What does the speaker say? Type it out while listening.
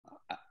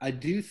I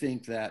do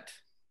think that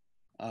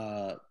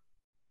uh,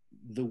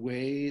 the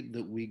way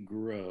that we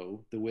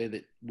grow, the way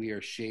that we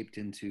are shaped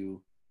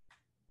into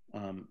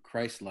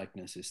Christ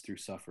likeness is through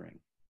suffering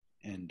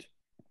and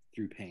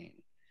through pain.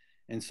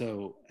 And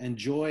so, and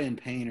joy and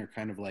pain are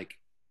kind of like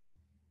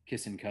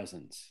kissing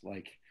cousins.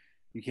 Like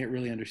you can't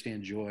really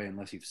understand joy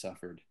unless you've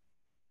suffered.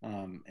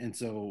 And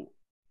so,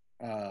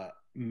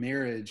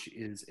 marriage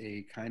is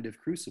a kind of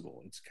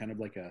crucible. It's kind of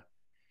like a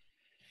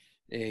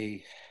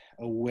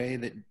a way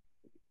that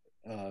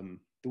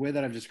the way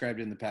that I've described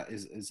it in the past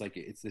is like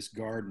it's this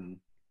garden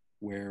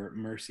where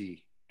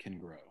mercy can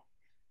grow.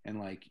 And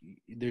like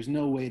there's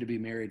no way to be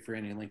married for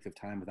any length of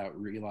time without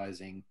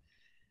realizing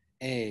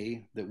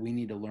a that we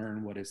need to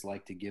learn what it's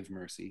like to give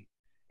mercy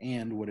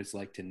and what it's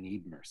like to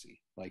need mercy.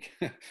 Like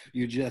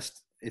you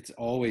just it's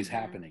always Mm-hmm.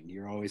 happening.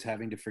 You're always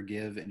having to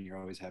forgive and you're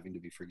always having to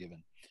be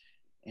forgiven.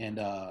 And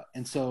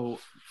so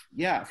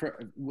yeah, for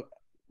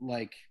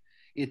like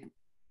it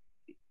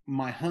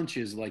my hunch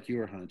is like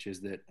your hunch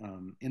is that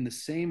in the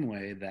same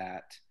way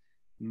that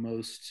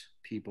most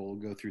people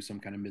go through some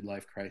kind of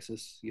midlife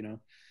crisis, you know,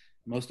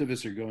 most of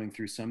us are going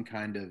through some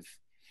kind of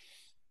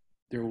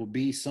there will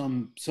be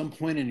some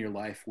point in your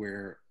life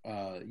where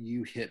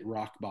you hit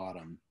rock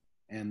bottom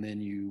and then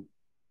you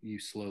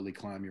slowly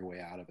climb your way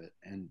out of it,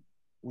 and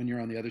when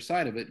you're on the other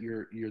side of it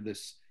you're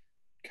this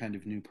kind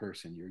of new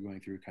person. You're going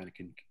through a kind of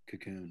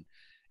cocoon,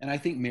 and I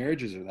think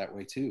marriages are that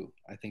way too.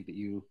 I think that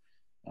you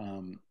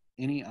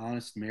any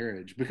honest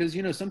marriage, because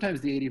you know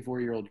sometimes the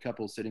 84-year-old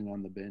couple sitting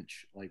on the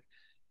bench, like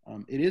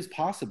it is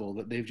possible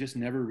that they've just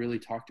never really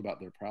talked about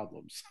their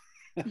problems.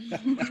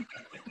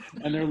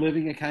 And they're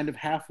living a kind of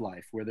half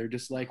life where they're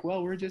just like,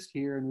 well, we're just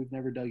here and we've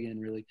never dug in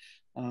really.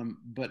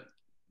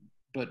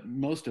 But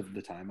most of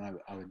the time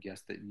I would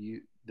guess that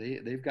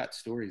they've got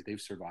stories,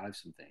 they've survived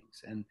some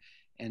things.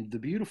 And the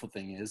beautiful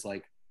thing is,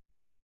 like,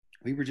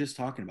 we were just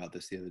talking about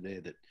this the other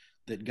day,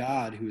 that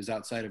God, who is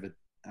outside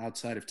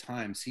of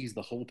time, sees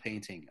the whole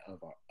painting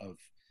of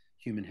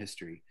human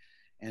history,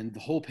 and the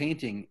whole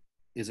painting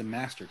is a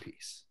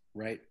masterpiece,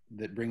 right?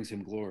 That brings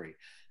him glory.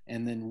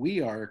 And then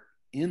we are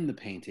in the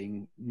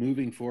painting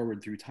moving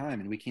forward through time,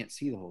 and we can't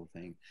see the whole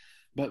thing,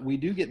 but we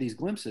do get these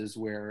glimpses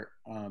where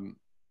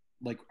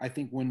like I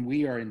think when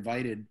we are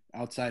invited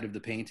outside of the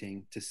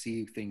painting to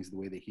see things the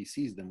way that he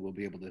sees them, we'll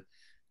be able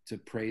to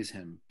praise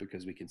him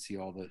because we can see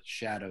all the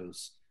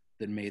shadows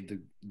that made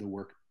the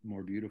work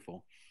more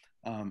beautiful.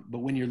 But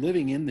when you're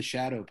living in the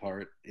shadow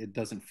part, it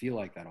doesn't feel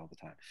like that all the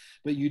time.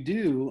 But you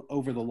do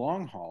over the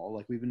long haul.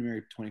 Like we've been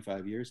married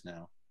 25 years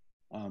now.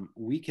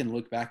 We can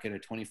look back at a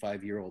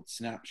 25-year-old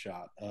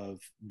snapshot of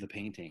the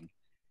painting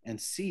and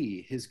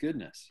see his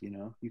goodness. You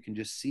know, you can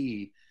just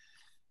see.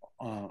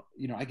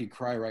 You know, I could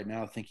cry right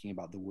now thinking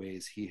about the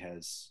ways he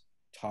has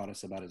taught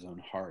us about his own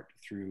heart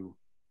through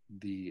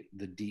the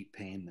deep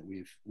pain that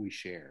we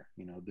share.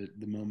 You know,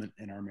 the moment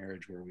in our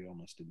marriage where we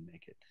almost didn't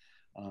make it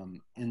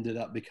ended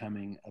up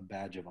becoming a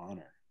badge of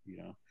honor. You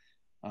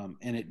know,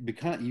 and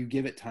you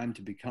give it time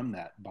to become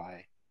that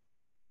by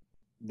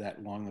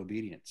that long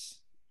obedience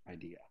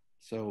idea.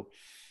 So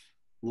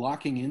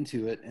locking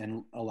into it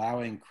and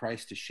allowing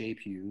Christ to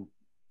shape you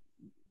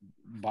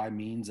by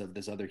means of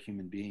this other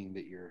human being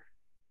that you're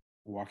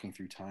walking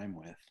through time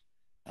with,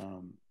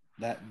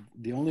 that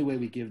the only way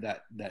we give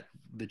that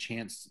the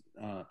chance,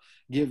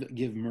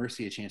 give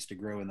mercy a chance to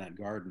grow in that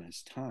garden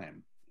is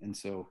time. And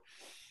so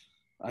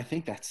I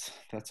think that's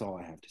all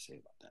I have to say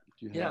about that.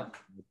 Do you have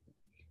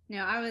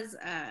Yeah. No,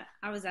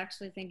 I was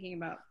actually thinking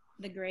about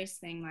the grace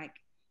thing, like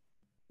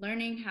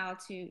learning how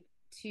to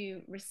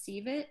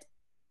receive it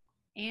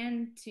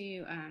and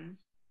to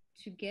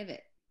give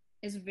it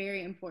is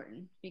very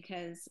important,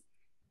 because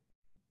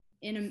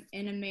in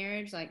a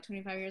marriage, like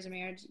 25 years of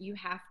marriage, you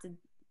have to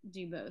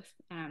do both.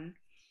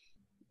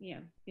 You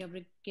know, be able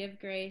to give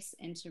grace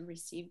and to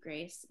receive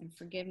grace and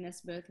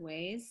forgiveness both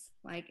ways.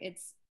 Like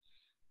it's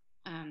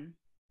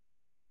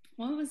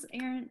what was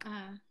Aaron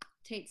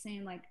Tate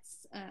saying? Like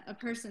a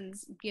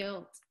person's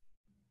guilt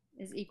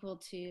is equal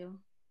to, you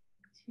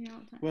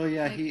know, well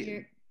yeah like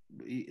he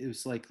it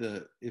was like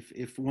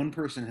if one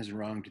person has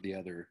wronged the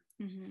other,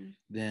 mm-hmm.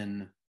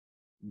 then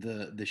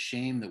the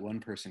shame that one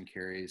person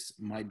carries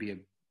might be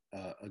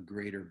a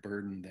greater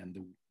burden than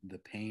the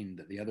pain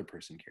that the other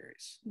person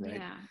carries, right?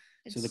 Yeah,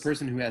 So the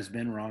person who has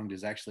been wronged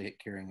is actually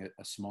carrying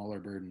a smaller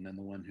burden than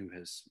the one who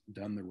has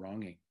done the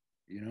wronging,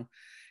 you know?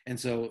 And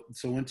so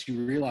once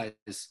you realize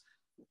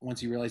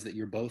that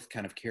you're both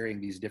kind of carrying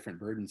these different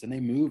burdens, and they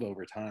move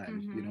over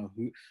time, you mm-hmm.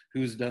 know,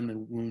 who's done the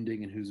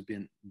wounding and who's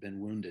been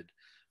wounded,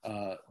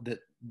 that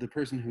the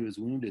person who is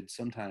wounded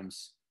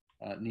sometimes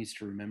needs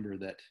to remember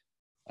that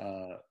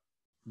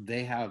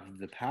they have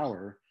the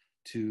power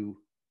to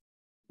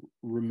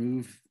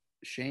remove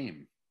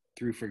shame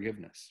through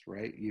forgiveness,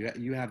 right?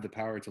 You have the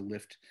power to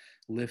lift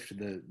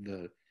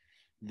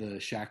the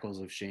shackles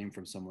of shame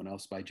from someone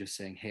else by just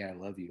saying, hey, I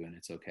love you and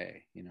it's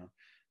okay, you know.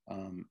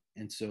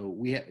 And so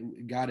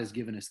God has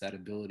given us that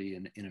ability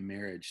in a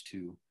marriage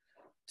to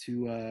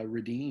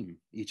redeem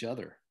each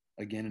other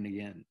again and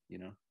again, you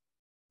know.